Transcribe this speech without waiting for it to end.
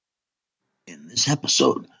This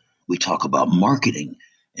episode, we talk about marketing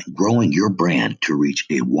and growing your brand to reach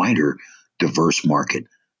a wider, diverse market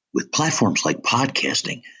with platforms like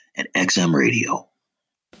podcasting and XM Radio.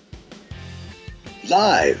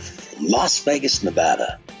 Live from Las Vegas,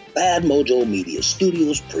 Nevada, Bad Mojo Media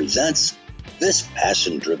Studios presents This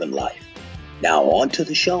Passion Driven Life. Now on to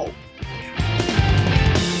the show.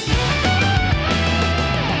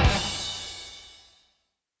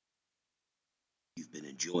 You've been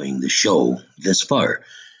enjoying the show this far.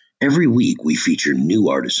 Every week we feature new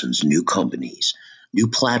artisans, new companies, new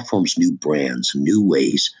platforms, new brands, new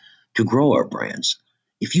ways to grow our brands.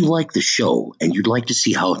 If you like the show and you'd like to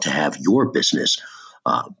see how to have your business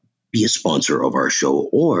be a sponsor of our show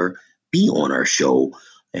or be on our show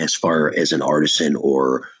as far as an artisan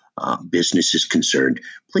or business is concerned,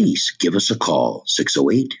 please give us a call,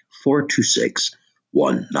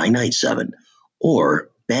 608-426-1997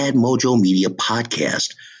 or Bad Mojo Media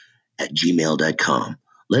Podcast at gmail.com.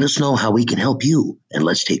 Let us know how we can help you, and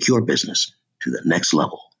let's take your business to the next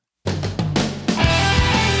level.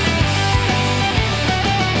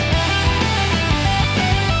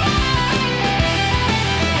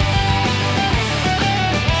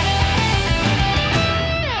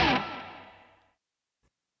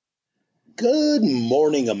 Good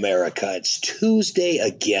morning, America. It's Tuesday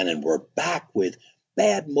again, and we're back with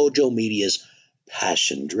Bad Mojo Media's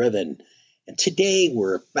Passion Driven. And today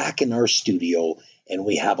we're back in our studio, and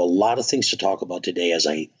we have a lot of things to talk about today as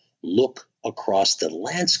I look across the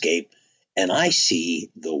landscape and I see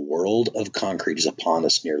the world of concrete is upon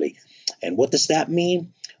us nearly. And what does that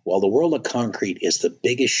mean? Well, the world of concrete is the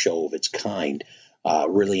biggest show of its kind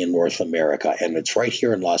really in North America, and it's right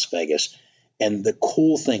here in Las Vegas. And the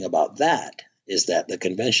cool thing about that is that the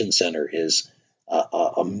convention center is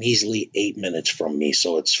a measly 8 minutes from me,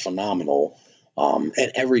 so it's phenomenal.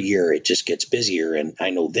 And every year it just gets busier, and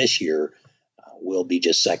I know this year will be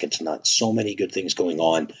just second to none. So many good things going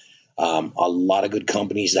on, a lot of good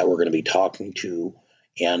companies that we're going to be talking to,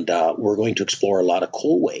 and we're going to explore a lot of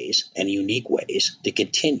cool ways and unique ways to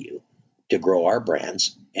continue to grow our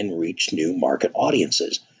brands and reach new market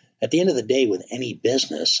audiences. At the end of the day, with any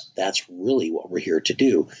business, that's really what we're here to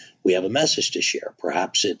do. We have a message to share.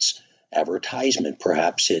 Perhaps it's advertisement,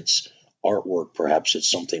 perhaps it's artwork, perhaps it's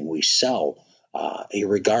something we sell.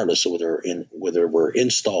 Regardless of whether we're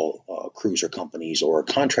install crews or companies or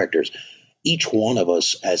contractors, each one of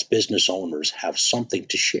us as business owners have something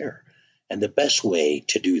to share. And the best way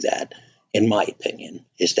to do that, in my opinion,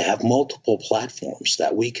 is to have multiple platforms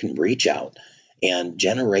that we can reach out and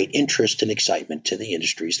generate interest and excitement to the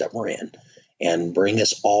industries that we're in and bring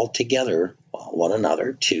us all together, one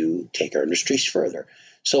another, to take our industries further.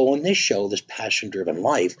 So on this show, this passion-driven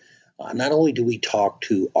life, not only do we talk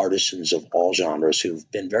to artisans of all genres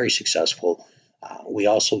who've been very successful, we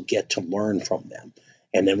also get to learn from them.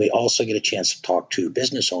 And then we also get a chance to talk to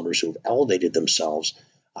business owners who've elevated themselves.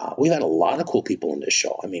 We've had a lot of cool people in this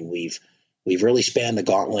show. I mean, we've really spanned the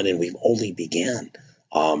gauntlet, and we've only began.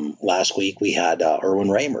 Last week we had Erwin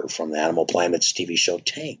Raymer from the Animal Planet's TV show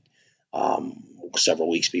Tank. Several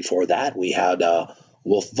weeks before that, we had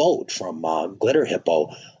Wolf Vogt from Glitter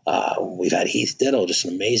Hippo. We've had Heath Ditto, just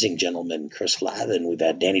an amazing gentleman, Chris Lavin. We've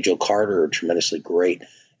had Danny Joe Carter, a tremendously great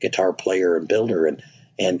guitar player and builder,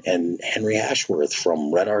 and Henry Ashworth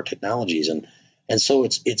from Red Art Technologies. And so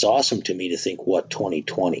it's awesome to me to think what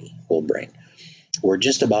 2020 will bring. We're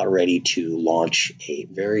just about ready to launch a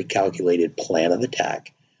very calculated plan of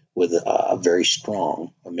attack with a very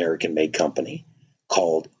strong American-made company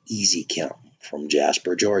called EasyChem from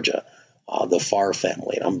Jasper, Georgia, the Farr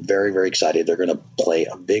family. And I'm very, very excited. They're going to play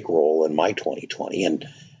a big role in my 2020 and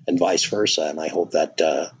vice versa. And I hope that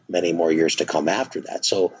many more years to come after that.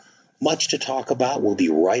 So much to talk about. We'll be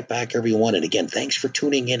right back, everyone. And again, thanks for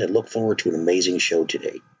tuning in and look forward to an amazing show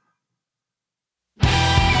today.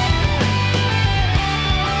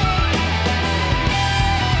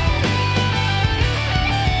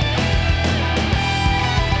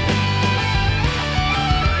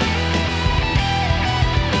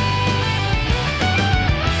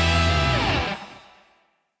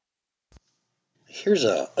 Here's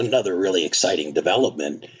another really exciting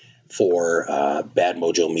development for Bad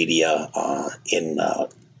Mojo Media in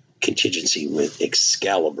contingency with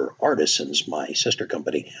Excalibur Artisans, my sister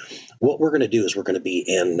company. What we're going to do is we're going to be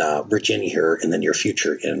in Virginia here in the near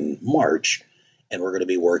future in March, and we're going to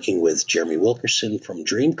be working with Jeremy Wilkerson from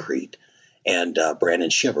Dreamcrete and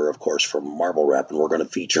Brandon Shiver, of course, from Marble Rep, and we're going to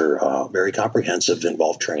feature very comprehensive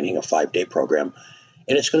involved training, a 5-day program.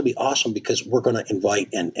 And it's going to be awesome because we're going to invite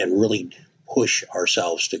and really push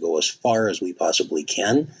ourselves to go as far as we possibly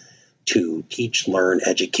can to teach, learn,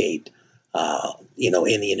 educate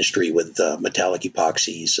in the industry with metallic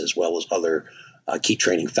epoxies as well as other key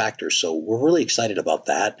training factors. So we're really excited about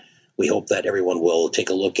that. We hope that everyone will take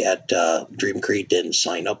a look at Dreamcrete and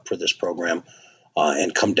sign up for this program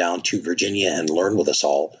and come down to Virginia and learn with us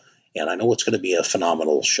all. And I know it's going to be a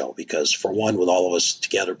phenomenal show because, for one, with all of us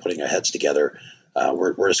together, putting our heads together,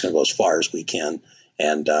 we're just going to go as far as we can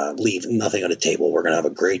and leave nothing on the table. We're going to have a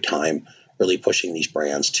great time really pushing these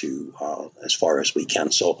brands to as far as we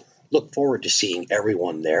can. So look forward to seeing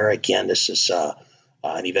everyone there. Again, this is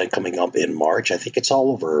an event coming up in March. I think it's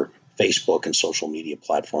all over Facebook and social media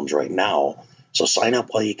platforms right now. So sign up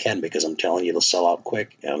while you can because I'm telling you, it'll sell out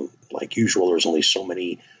quick. And like usual, there's only so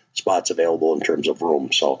many spots available in terms of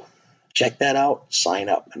room. So check that out, sign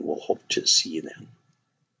up, and we'll hope to see you then.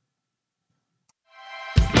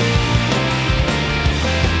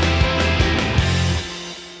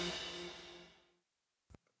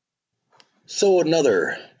 So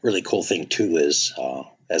another really cool thing too is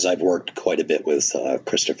as I've worked quite a bit with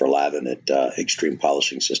Christopher Lavin at Extreme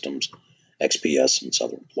Polishing Systems, XPS in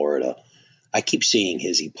Southern Florida, I keep seeing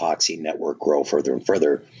his epoxy network grow further and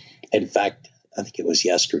further. In fact, I think it was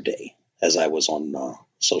yesterday as I was on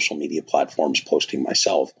social media platforms posting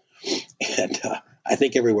myself, and I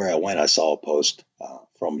think everywhere I went, I saw a post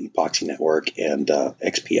from Epoxy Network and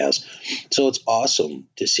XPS. So it's awesome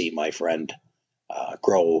to see my friend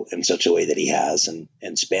grow in such a way that he has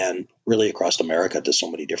and span really across America to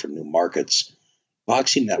so many different new markets.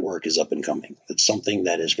 Epoxy Network is up and coming. It's something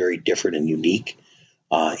that is very different and unique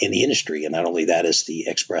in the industry. And not only that is the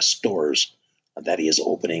express stores that he is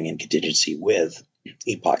opening in contingency with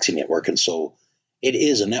Epoxy Network. And so it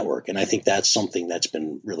is a network. And I think that's something that's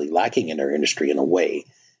been really lacking in our industry in a way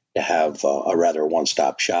to have a rather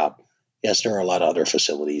one-stop shop. Yes, there are a lot of other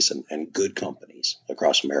facilities and good companies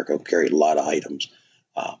across America who carry a lot of items.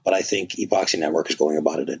 But I think Epoxy Network is going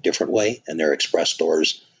about it a different way, and their express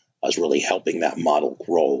stores is really helping that model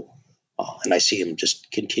grow. And I see them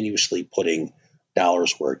just continuously putting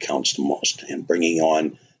dollars where it counts the most and bringing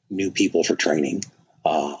on new people for training.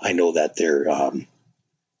 I know that their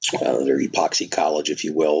epoxy college, if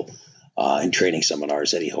you will, and training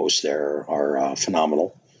seminars that he hosts there are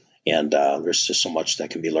phenomenal. And there's just so much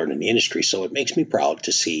that can be learned in the industry. So it makes me proud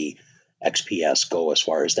to see XPS go as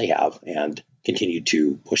far as they have and continue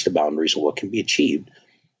to push the boundaries of what can be achieved.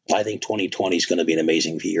 I think 2020 is going to be an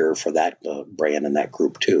amazing year for that brand and that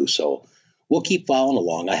group too. So we'll keep following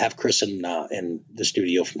along. I have Chris in the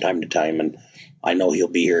studio from time to time, and I know he'll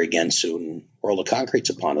be here again soon. World of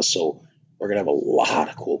Concrete's upon us, so we're going to have a lot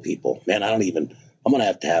of cool people. Man, I'm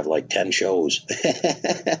going to have like 10 shows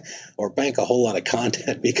or bank a whole lot of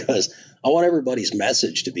content because I want everybody's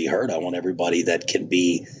message to be heard. I want everybody that can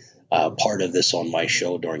be part of this on my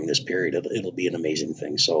show during this period. It'll be an amazing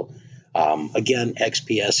thing. So again,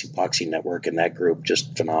 XPS, Epoxy Network, and that group,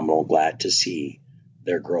 just phenomenal. Glad to see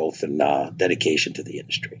their growth and dedication to the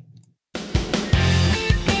industry.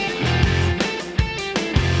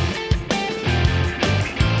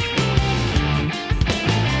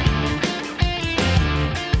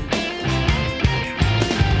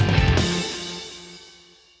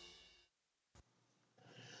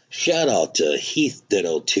 Shout out to Heath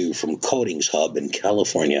Ditto, too, from Coatings Hub in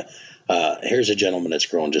California. Here's a gentleman that's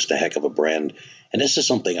grown just a heck of a brand. And this is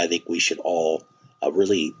something I think we should all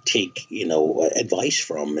really take, advice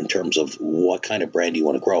from in terms of what kind of brand you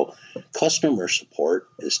want to grow. Customer support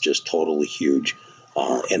is just totally huge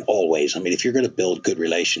in all ways. I mean, if you're going to build good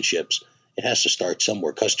relationships, it has to start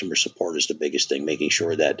somewhere. Customer support is the biggest thing, making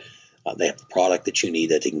sure that they have the product that you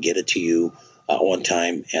need, that they can get it to you on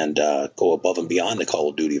time and go above and beyond the call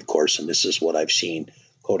of duty, of course. And this is what I've seen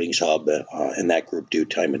Coatings Hub and that group do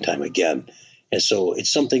time and time again. And so it's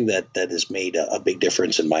something that has made a big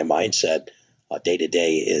difference in my mindset day to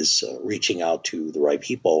day is reaching out to the right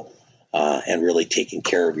people and really taking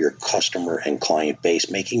care of your customer and client base,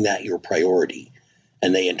 making that your priority.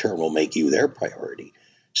 And they in turn will make you their priority.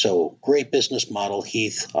 So great business model,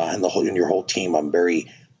 Heath, and your whole team. I'm very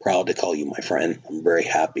proud to call you my friend. I'm very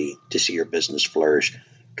happy to see your business flourish.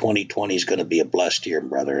 2020 is going to be a blessed year,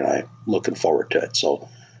 brother, and I'm looking forward to it. So,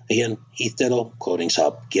 again, Heath Ditto, Coatings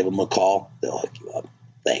Hub. Give them a call. They'll hook you up.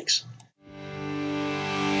 Thanks.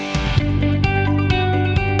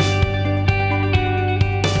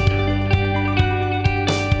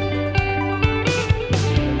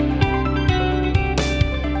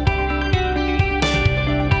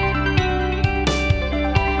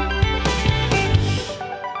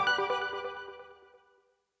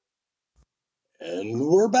 And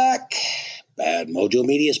we're back. Bad Mojo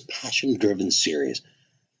Media's passion-driven series.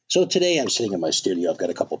 So today I'm sitting in my studio. I've got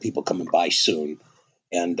a couple people coming by soon.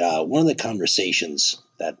 And one of the conversations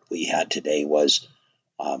that we had today was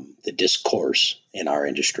the discourse in our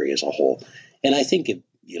industry as a whole. And I think if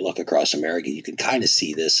you look across America, you can kind of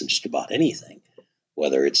see this in just about anything,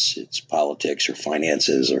 whether it's politics or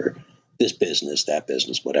finances or this business, that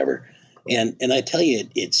business, whatever. And I tell you,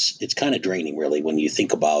 it's kind of draining, really, when you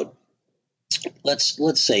think about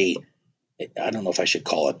let's say I don't know if I should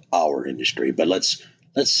call it our industry, but let's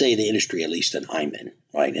say the industry at least that I'm in,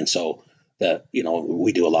 right? And so that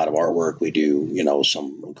we do a lot of artwork, we do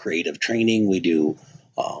some creative training, we do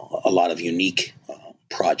a lot of unique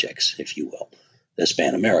projects, if you will, that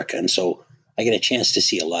span America. And so I get a chance to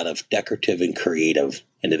see a lot of decorative and creative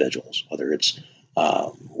individuals, whether it's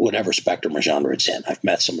whatever spectrum or genre it's in. I've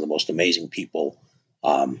met some of the most amazing people.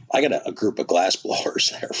 I got a group of glass blowers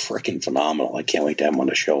that are freaking phenomenal. I can't wait to have them on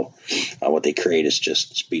the show. What they create is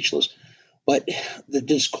just speechless. But the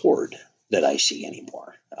discord that I see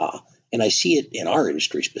anymore, and I see it in our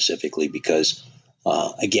industry specifically because,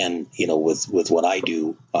 again, with what I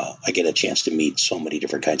do, I get a chance to meet so many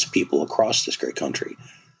different kinds of people across this great country,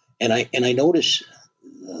 and I notice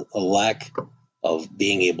a lack of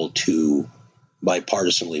being able to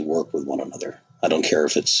bipartisanly work with one another. I don't care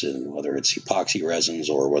if it's whether it's epoxy resins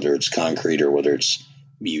or whether it's concrete or whether it's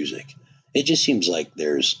music. It just seems like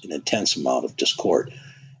there's an intense amount of discord.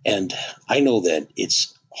 And I know that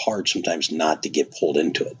it's hard sometimes not to get pulled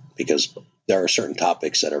into it because there are certain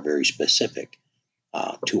topics that are very specific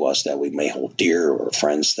to us that we may hold dear, or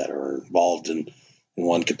friends that are involved in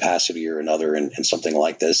one capacity or another in something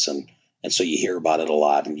like this. And so you hear about it a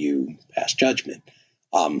lot and you pass judgment.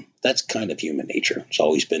 That's kind of human nature. It's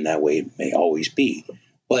always been that way. It may always be.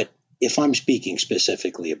 But if I'm speaking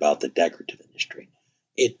specifically about the decorative industry,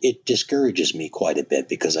 it discourages me quite a bit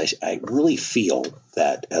because I really feel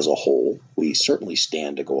that as a whole, we certainly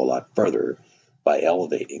stand to go a lot further by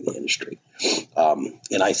elevating the industry.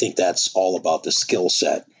 And I think that's all about the skill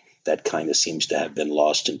set that kind of seems to have been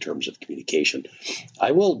lost in terms of communication.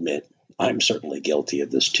 I will admit, I'm certainly guilty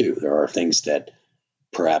of this too. There are things that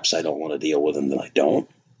perhaps I don't want to deal with them that I don't.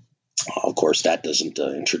 Of course, that doesn't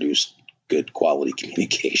introduce good quality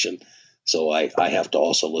communication. So I have to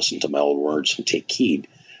also listen to my own words and take heed,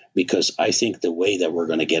 because I think the way that we're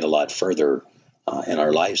going to get a lot further in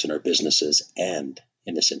our lives and our businesses and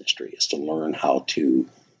in this industry is to learn how to,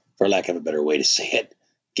 for lack of a better way to say it,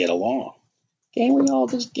 get along. Can we all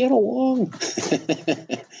just get along?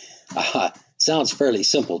 Sounds fairly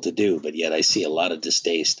simple to do, but yet I see a lot of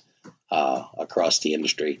distaste across the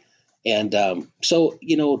industry. And so,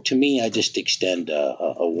 to me, I just extend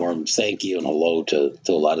a warm thank you and hello to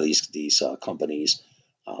a lot of these companies.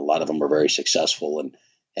 A lot of them are very successful.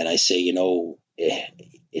 And I say,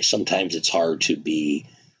 sometimes it's hard to be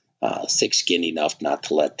thick-skinned enough not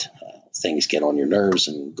to let things get on your nerves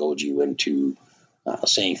and goad you into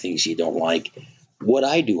saying things you don't like. What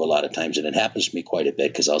I do a lot of times, and it happens to me quite a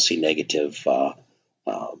bit because I'll see negative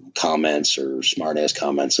comments or smart-ass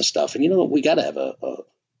comments and stuff. And, we got to have a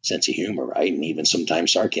sense of humor, right? And even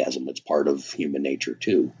sometimes sarcasm. It's part of human nature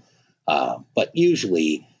too. But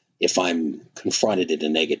usually if I'm confronted in a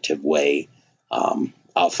negative way,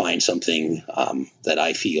 I'll find something that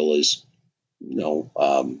I feel is,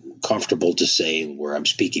 comfortable to say where I'm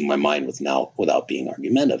speaking my mind without being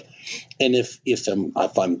argumentative. And if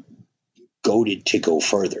I'm goaded to go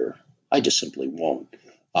further, I just simply won't.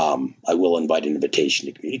 I will invite an invitation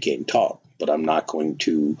to communicate and talk, but I'm not going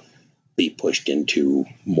to be pushed into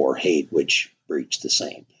more hate, which breeds the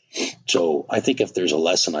same. So I think if there's a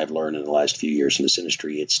lesson I've learned in the last few years in this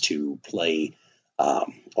industry, it's to play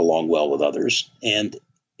along well with others. And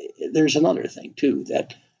there's another thing too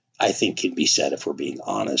that I think can be said if we're being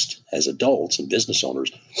honest as adults and business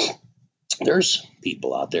owners. There's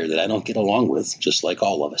people out there that I don't get along with, just like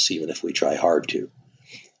all of us, even if we try hard to.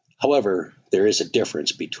 However, there is a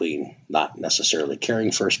difference between not necessarily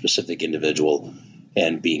caring for a specific individual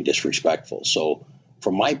and being disrespectful. So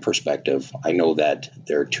from my perspective, I know that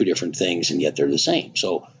there are two different things and yet they're the same.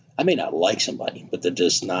 So I may not like somebody, but that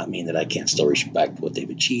does not mean that I can't still respect what they've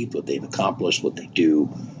achieved, what they've accomplished, what they do,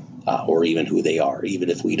 or even who they are, even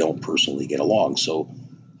if we don't personally get along. So,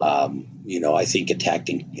 I think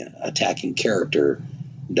attacking character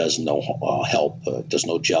does no help, does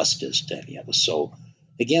no justice to any of us. So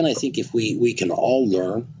again, I think if we can all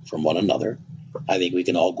learn from one another, I think we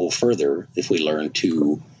can all go further if we learn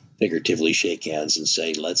to figuratively shake hands and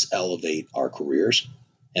say, let's elevate our careers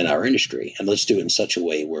and our industry. And let's do it in such a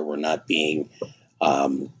way where we're not being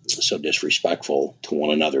so disrespectful to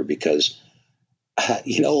one another. Because,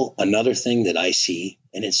 another thing that I see,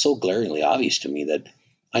 and it's so glaringly obvious to me, that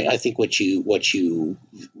I think what you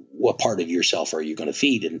what part of yourself are you going to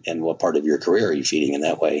feed, and what part of your career are you feeding in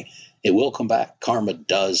that way? It will come back. Karma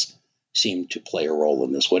does seem to play a role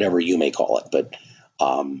in this, whatever you may call it. But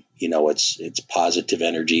it's positive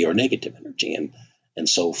energy or negative energy, and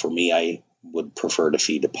so for me, I would prefer to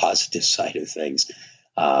feed the positive side of things,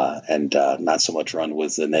 and not so much run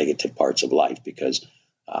with the negative parts of life, because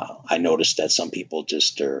I noticed that some people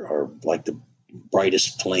just are like the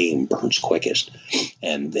brightest flame burns quickest,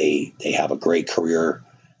 and they have a great career,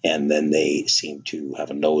 and then they seem to have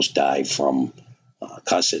a nosedive from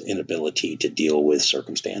constant inability to deal with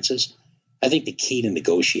circumstances. I think the key to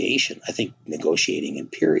negotiation, I think negotiating in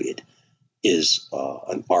period, is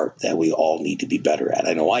an art that we all need to be better at.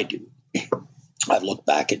 I know I do. I've looked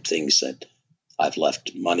back at things that I've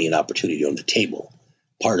left money and opportunity on the table.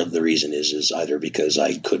 Part of the reason is either because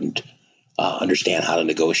I couldn't understand how to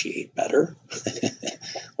negotiate better,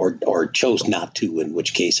 or chose not to. In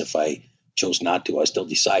which case, if I chose not to, I still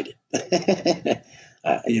decided.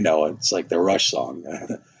 It's like the Rush song.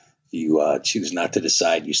 You choose not to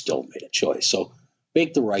decide, you still made a choice. So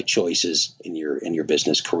make the right choices in your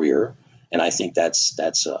business career, and I think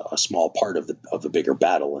that's a small part of the bigger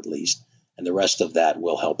battle, at least. And the rest of that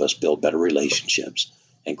will help us build better relationships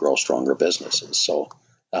and grow stronger businesses. So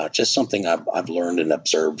just something I've learned and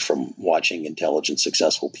observed from watching intelligent,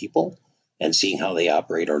 successful people and seeing how they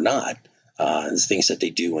operate or not, and the things that they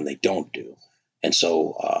do and they don't do. And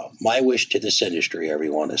so my wish to this industry,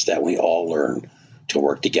 everyone, is that we all learn to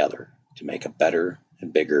work together to make a better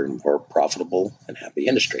and bigger and more profitable and happy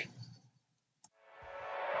industry.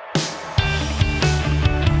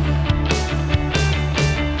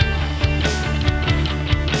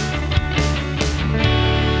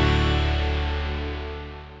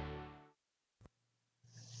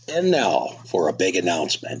 And now for a big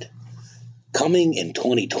announcement. Coming in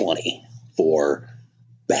 2020 for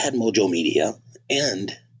Bad Mojo Media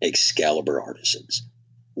and Excalibur Artisans,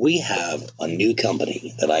 we have a new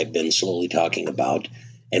company that I've been slowly talking about,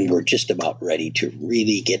 and we're just about ready to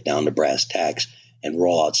really get down to brass tacks and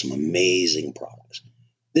roll out some amazing products.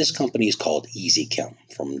 This company is called EasyChem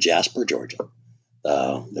from Jasper, Georgia.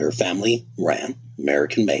 They're family ran,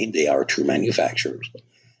 American made. They are true manufacturers.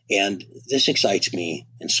 And this excites me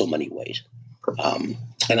in so many ways.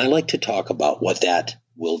 And I like to talk about what that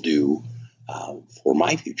will do for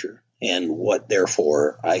my future, and what,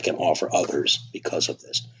 therefore, I can offer others because of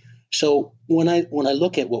this. So when I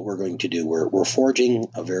look at what we're going to do, we're forging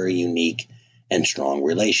a very unique and strong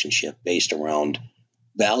relationship based around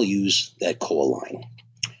values that co-align.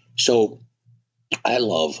 So I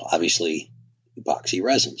love, obviously, epoxy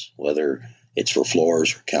resins, whether it's for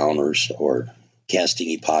floors or counters or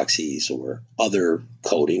casting epoxies or other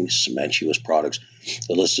coatings, cementitious products.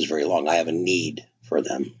 The list is very long. I have a need for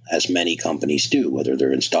them, as many companies do, whether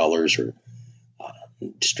they're installers or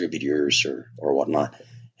distributors or whatnot.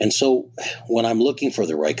 And so when I'm looking for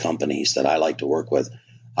the right companies that I like to work with,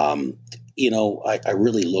 I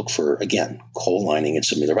really look for, again, co-aligning in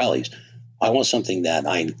similar values. I want something that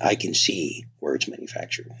I can see where it's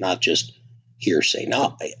manufactured, not just hearsay.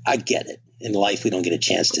 Now, I get it. In life, we don't get a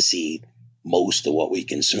chance to see most of what we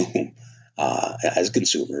consume as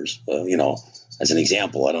consumers. As an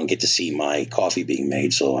example, I don't get to see my coffee being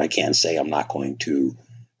made, so I can't say I'm not going to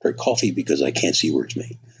drink coffee because I can't see where it's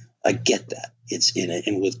made. I get that. It's in it,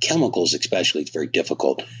 and with chemicals especially, it's very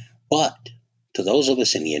difficult. But to those of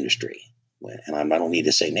us in the industry, and I don't need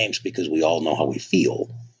to say names because we all know how we feel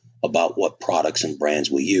about what products and brands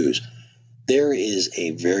we use, there is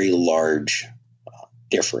a very large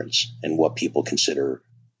difference in what people consider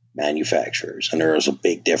manufacturers. And there is a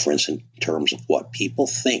big difference in terms of what people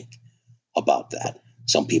think about that.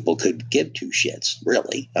 Some people could give two shits,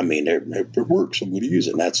 really. I mean, it works, I'm going to use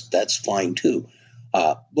it, and that's fine too.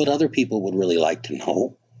 But other people would really like to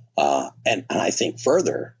know. And I think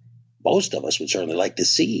further, most of us would certainly like to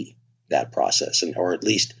see that process, or at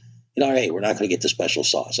least, hey, we're not going to get the special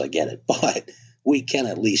sauce. I get it. But we can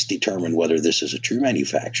at least determine whether this is a true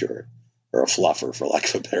manufacturer or a fluffer, for lack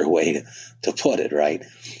of a better way to put it, right?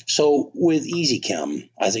 So with EasyChem,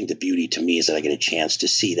 I think the beauty to me is that I get a chance to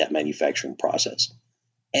see that manufacturing process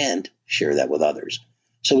and share that with others.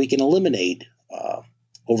 So we can eliminate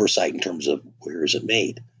oversight in terms of where is it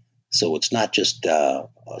made. So it's not just a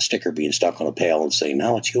sticker being stuck on a pail and saying,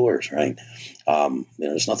 now it's yours, right?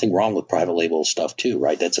 There's nothing wrong with private label stuff too,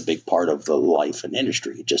 right? That's a big part of the life and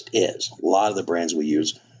industry. It just is. A lot of the brands we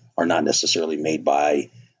use are not necessarily made by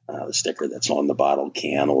the sticker that's on the bottle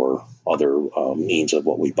can or other means of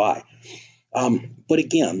what we buy. But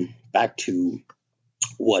again, back to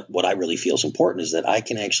what I really feel is important is that I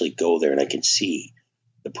can actually go there and I can see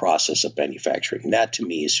the process of manufacturing. And that to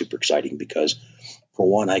me is super exciting because For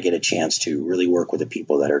one, I get a chance to really work with the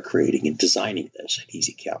people that are creating and designing this at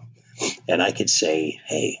EasyChem. And I could say,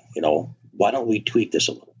 hey, why don't we tweak this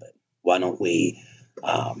a little bit? Why don't we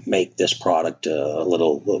make this product a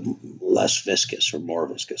little less viscous or more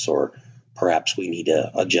viscous? Or perhaps we need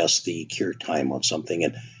to adjust the cure time on something.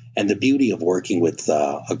 And the beauty of working with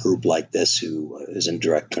a group like this who is in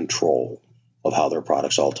direct control of how their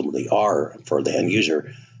products ultimately are for the end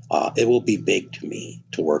user, it will be big to me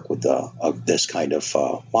to work with this kind of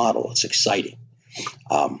model. It's exciting.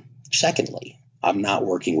 Secondly, I'm not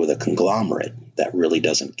working with a conglomerate that really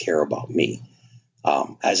doesn't care about me.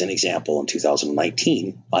 As an example, in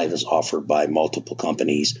 2019, I was offered by multiple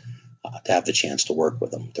companies to have the chance to work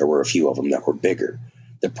with them. There were a few of them that were bigger.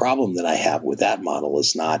 The problem that I have with that model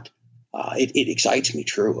is not, it excites me,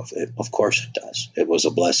 true. Of course it does. It was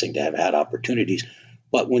a blessing to have had opportunities.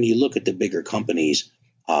 But when you look at the bigger companies,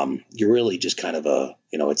 you're really just kind of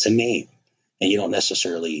it's a name. And you don't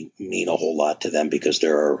necessarily mean a whole lot to them because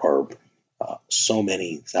there are so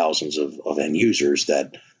many thousands of end users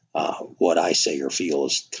that what I say or feel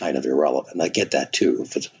is kind of irrelevant. I get that too.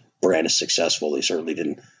 If a brand is successful, they certainly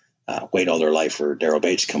didn't wait all their life for Daryl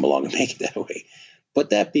Bates to come along and make it that way.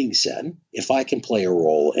 But that being said, if I can play a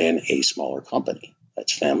role in a smaller company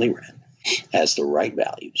that's family ran, has the right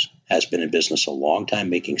values, has been in business a long time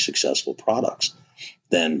making successful products,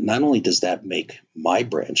 then not only does that make my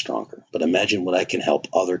brand stronger, but imagine what I can help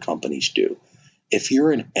other companies do. If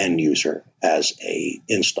you're an end user as a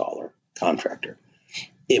installer, contractor,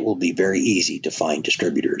 it will be very easy to find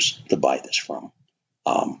distributors to buy this from.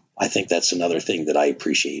 I think that's another thing that I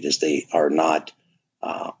appreciate is they are not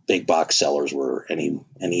big box sellers where any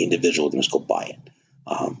individual can just go buy it.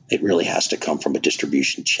 It really has to come from a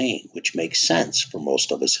distribution chain, which makes sense for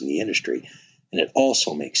most of us in the industry. And it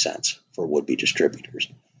also makes sense for would-be distributors.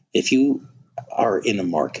 If you are in the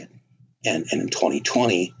market, and in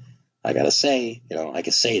 2020, I got to say, I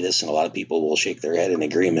can say this and a lot of people will shake their head in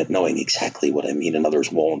agreement knowing exactly what I mean and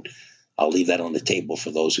others won't. I'll leave that on the table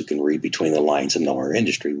for those who can read between the lines and know our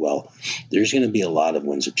industry well. There's going to be a lot of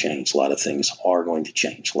winds of change. A lot of things are going to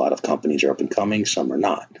change. A lot of companies are up and coming. Some are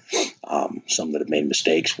not. Some that have made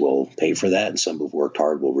mistakes will pay for that, and some who've worked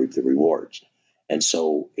hard will reap the rewards. And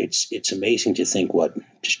so it's amazing to think what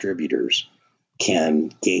distributors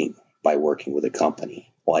can gain by working with a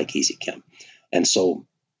company like EasyChem. And so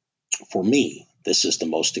for me, this is the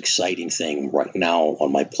most exciting thing right now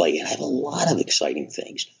on my plate. And I have a lot of exciting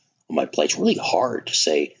things on my plate. It's really hard to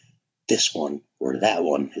say this one or that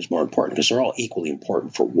one is more important because they're all equally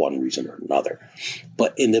important for one reason or another.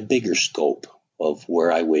 But in the bigger scope of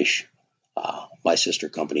where I wish my sister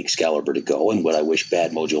company Excalibur to go and what I wish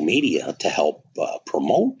Bad Mojo Media to help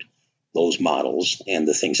promote those models and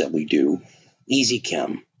the things that we do,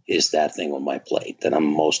 EasyChem is that thing on my plate that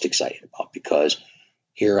I'm most excited about because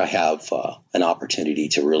here I have an opportunity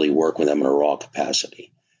to really work with them in a raw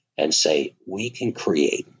capacity and say, we can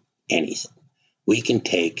create anything. We can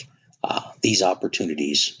take these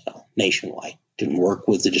opportunities nationwide to work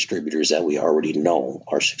with the distributors that we already know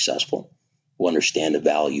are successful, who understand the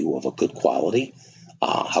value of a good quality,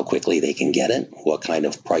 how quickly they can get it, what kind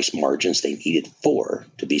of price margins they need it for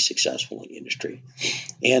to be successful in the industry.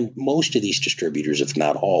 And most of these distributors, if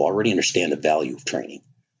not all, already understand the value of training.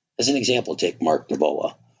 As an example, take Mark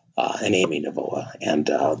Navoa and Amy Navoa and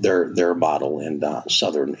their model in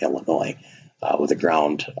Southern Illinois with the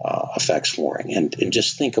ground effects flooring. And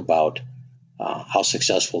just think about how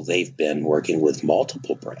successful they've been working with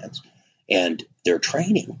multiple brands. And their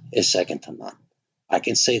training is second to none. I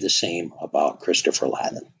can say the same about Christopher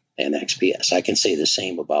Lavin and XPS. I can say the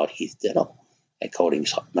same about Heath Ditto at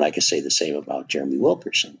Coatings Hub. And I can say the same about Jeremy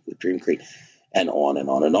Wilkerson with Dream Creek and on and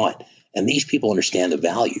on and on. And these people understand the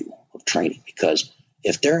value of training because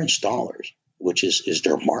if they're installers, which is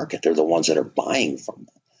their market, they're the ones that are buying from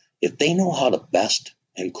them. If they know how to best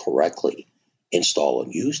and correctly install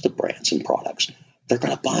and use the brands and products, they're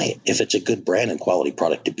going to buy it. If it's a good brand and quality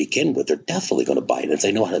product to begin with, they're definitely going to buy it. If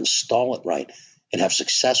they know how to install it right and have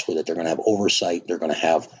success with it, they're going to have oversight. They're going to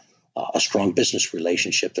have a strong business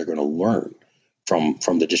relationship. They're going to learn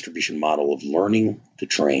from the distribution model of learning to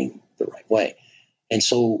train the right way. And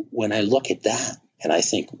so when I look at that and I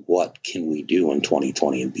think, what can we do in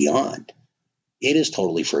 2020 and beyond? It is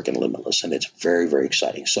totally freaking limitless, and it's very, very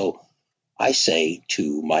exciting. So I say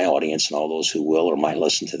to my audience and all those who will or might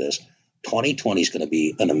listen to this, 2020 is going to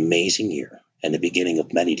be an amazing year and the beginning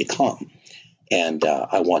of many to come. And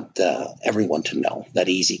I want everyone to know that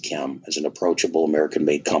EasyChem is an approachable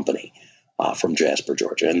American-made company from Jasper,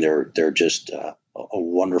 Georgia. And they're just a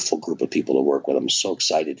wonderful group of people to work with. I'm so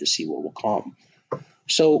excited to see what will come.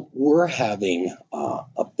 So we're having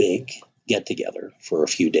a big get-together for a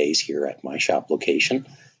few days here at my shop location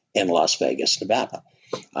in Las Vegas, Nevada,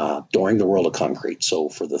 during the World of Concrete. So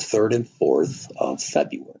for the 3rd and 4th of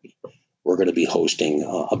February, we're going to be hosting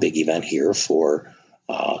a big event here for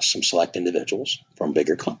some select individuals from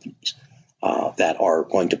bigger companies that are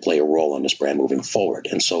going to play a role in this brand moving forward.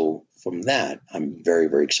 And so from that, I'm very,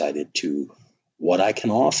 very excited to what I can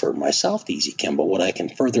offer myself to EasyChem, but what I can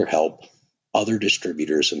further help other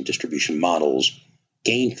distributors and distribution models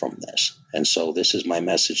gain from this. And so this is my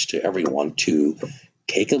message to everyone to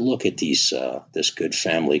take a look at this good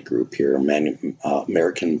family group here,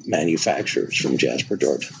 American manufacturers from Jasper,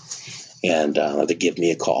 Georgia. And they give me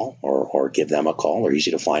a call or give them a call. They're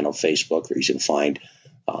easy to find on Facebook. They're easy to find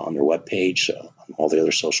on their webpage, on all the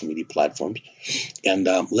other social media platforms. And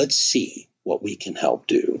let's see what we can help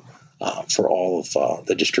do for all of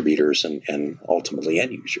the distributors and ultimately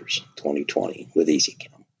end users 2020 with EasyChem.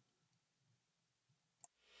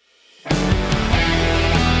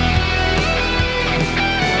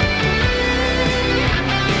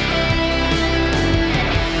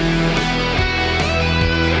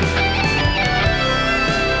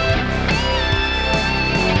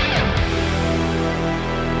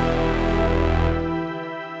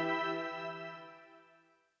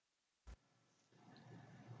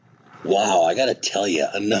 Wow, I got to tell you,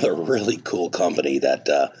 another really cool company that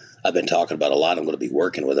I've been talking about a lot. I'm going to be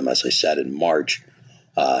working with them, as I said, in March,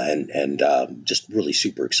 and just really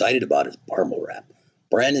super excited about it. Marble Wrap.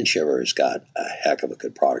 Brandon Shiver has got a heck of a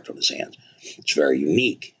good product on his hands. It's very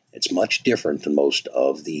unique. It's much different than most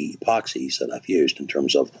of the epoxies that I've used in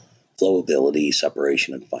terms of flowability,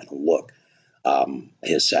 separation, and final look.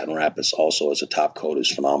 His satin wrap is also as a top coat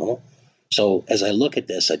is phenomenal. So as I look at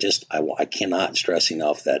this, I cannot stress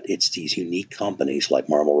enough that it's these unique companies like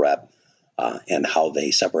Marble Wrap and how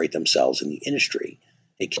they separate themselves in the industry.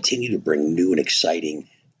 They continue to bring new and exciting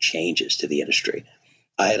changes to the industry.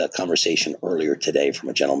 I had a conversation earlier today from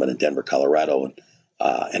a gentleman in Denver, Colorado,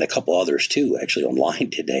 and a couple others too, actually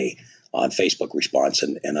online today on Facebook Response,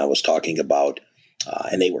 and I was talking about,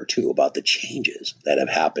 and they were too, about the changes that have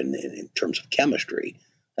happened in terms of chemistry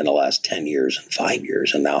in the last 10 years and 5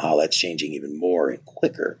 years, and now how that's changing even more and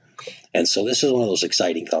quicker. And so this is one of those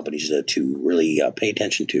exciting companies to really pay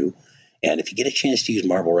attention to. And if you get a chance to use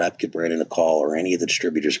Marble Wrap, give Brandon a call or any of the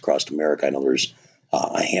distributors across America. I know there's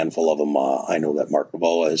a handful of them. I know that Mark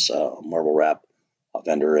Navoa is a Marble Wrap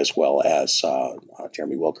vendor, as well as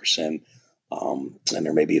Jeremy Wilkerson, and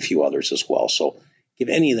there may be a few others as well. So give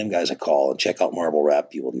any of them guys a call and check out Marble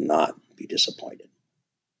Wrap. You will not be disappointed.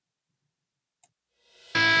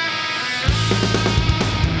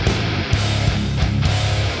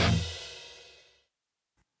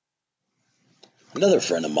 Another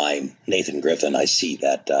friend of mine, Nathan Griffin, I see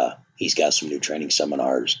that he's got some new training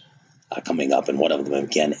seminars coming up, and one of them,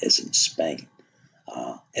 again, is in Spain.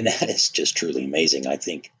 And that is just truly amazing. I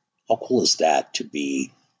think, how cool is that to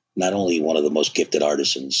be not only one of the most gifted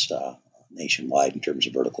artisans nationwide in terms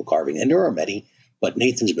of vertical carving, and there are many, but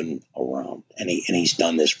Nathan's been around, and he's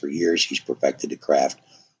done this for years. He's perfected the craft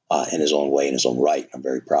in his own way, in his own right. I'm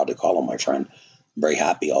very proud to call him my friend. I'm very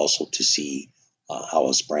happy also to see how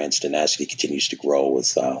his brand's tenacity continues to grow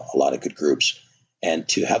with a lot of good groups, and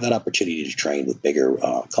to have that opportunity to train with bigger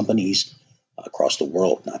companies across the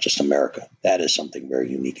world, not just America. That is something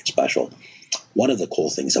very unique and special. One of the cool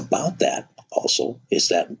things about that also is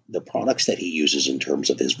that the products that he uses in terms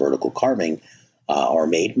of his vertical carving are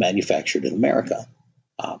manufactured in America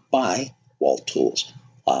by Walt Tools,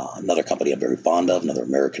 another company I'm very fond of, another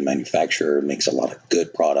American manufacturer, makes a lot of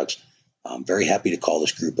good products. I'm very happy to call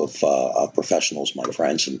this group of professionals my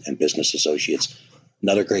friends and business associates.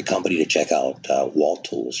 Another great company to check out, Walt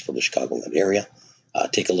Tools from the Chicagoland area.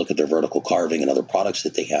 Take a look at their vertical carving and other products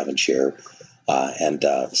that they have and share, and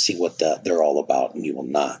see what they're all about, and you will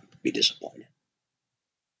not be disappointed.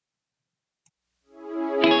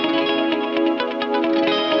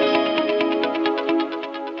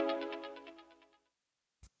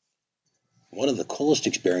 One of the coolest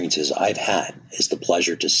experiences I've had is the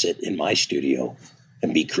pleasure to sit in my studio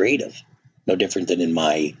and be creative. No different than in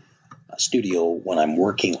my studio when I'm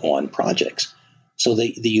working on projects. So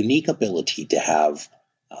the unique ability to have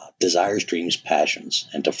desires, dreams, passions,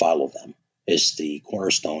 and to follow them is the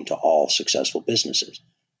cornerstone to all successful businesses,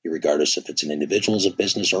 regardless if it's an individual as a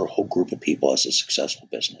business or a whole group of people as a successful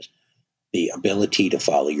business. The ability to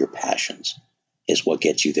follow your passions is what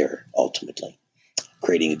gets you there ultimately.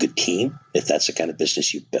 Creating a good team, if that's the kind of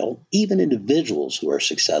business you've built. Even individuals who are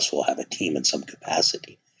successful have a team in some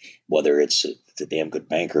capacity, whether it's a damn good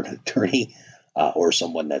banker, an attorney, or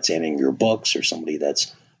someone that's editing your books, or somebody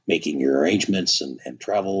that's making your arrangements and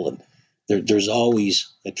travel. And there's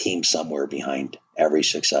always a team somewhere behind every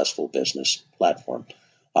successful business platform.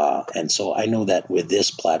 And so I know that with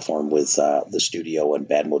this platform, with the studio and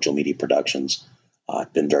Bad Mojo Media Productions,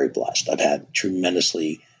 I've been very blessed. I've had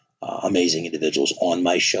tremendously amazing individuals on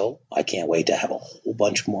my show. I can't wait to have a whole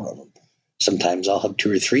bunch more of them. Sometimes I'll have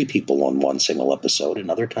 2 or 3 people on one single episode, and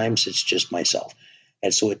other times it's just myself.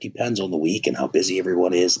 And so it depends on the week and how busy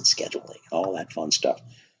everyone is and scheduling and all that fun stuff.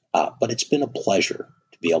 But it's been a pleasure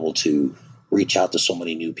to be able to reach out to so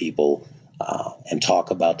many new people and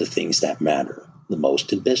talk about the things that matter the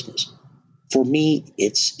most in business. For me,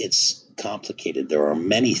 it's complicated. There are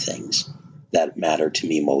many things that matter to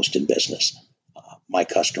me most in business. My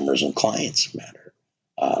customers and clients matter.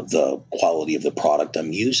 The quality of the product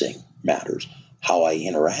I'm using matters. How I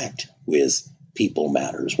interact with people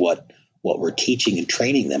matters. What we're teaching and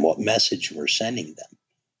training them, what message we're sending them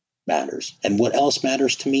matters. And what else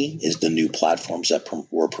matters to me is the new platforms that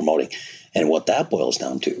we're promoting. And what that boils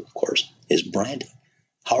down to, of course, is branding.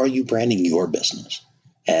 How are you branding your business?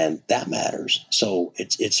 And that matters. So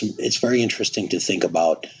it's very interesting to think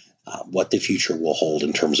about what the future will hold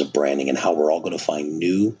in terms of branding and how we're all going to find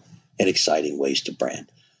new and exciting ways to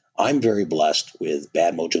brand. I'm very blessed with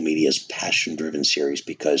Bad Mojo Media's Passion Driven series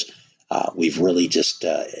because we've really just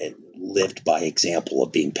lived by example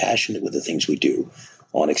of being passionate with the things we do.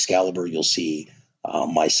 On Excalibur, you'll see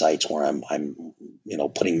my sites where I'm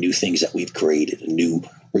putting new things that we've created, new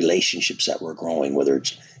relationships that we're growing, whether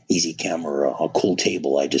it's EasyCam or a cool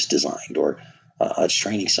table I just designed, or a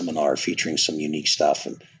training seminar featuring some unique stuff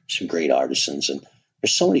and some great artisans. And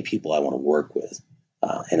there's so many people I want to work with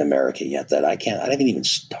in America yet that I haven't even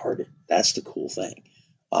started. That's the cool thing.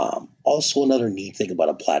 Also, another neat thing about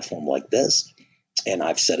a platform like this, and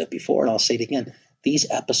I've said it before and I'll say it again, these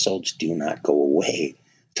episodes do not go away,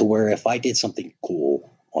 to where if I did something cool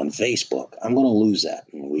on Facebook, I'm going to lose that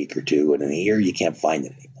in a week or two, and in a year you can't find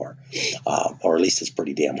it anymore, or at least it's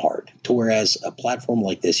pretty damn hard. To whereas a platform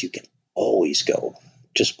like this, you can always go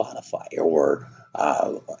to Spotify or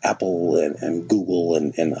Apple and Google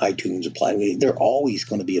and iTunes and they're always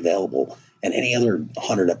going to be available. And any other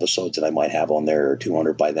 100 episodes that I might have on there, or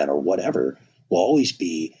 200 by then, or whatever, will always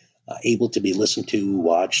be able to be listened to,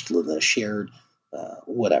 watched, shared,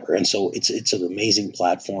 whatever. And so it's an amazing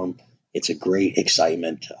platform. It's a great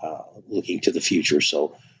excitement looking to the future.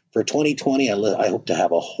 So for 2020, I hope to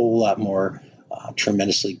have a whole lot more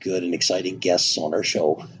tremendously good and exciting guests on our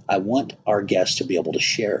show. I want our guests to be able to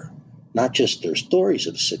share not just their stories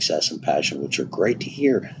of success and passion, which are great to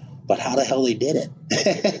hear, but how the hell they did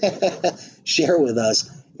it. Share with us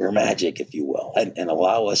your magic, if you will, and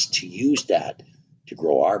allow us to use that to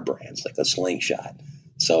grow our brands like a slingshot.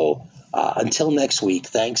 So until next week,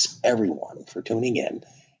 thanks everyone for tuning in.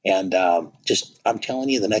 And I'm telling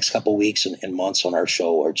you, the next couple of weeks and months on our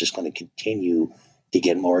show are just going to continue to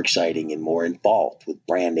get more exciting and more involved with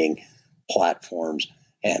branding, platforms,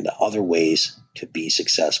 and other ways to be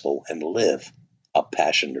successful and live a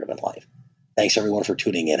passion-driven life. Thanks, everyone, for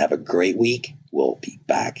tuning in. Have a great week. We'll be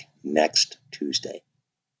back next Tuesday.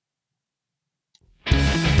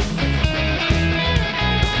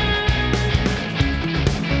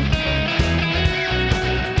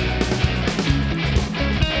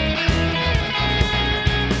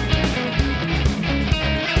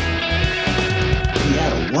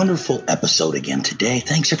 Wonderful episode again today.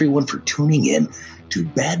 Thanks everyone for tuning in to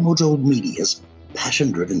Bad Mojo Media's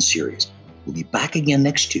Passion Driven series. We'll be back again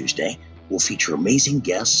next Tuesday. We'll feature amazing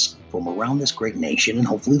guests from around this great nation and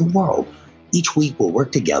hopefully the world. Each week we'll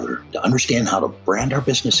work together to understand how to brand our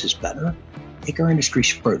businesses better, take our industries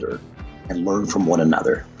further, and learn from one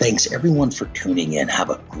another. Thanks everyone for tuning in. Have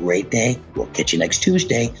a great day. We'll catch you next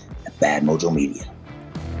Tuesday at Bad Mojo Media.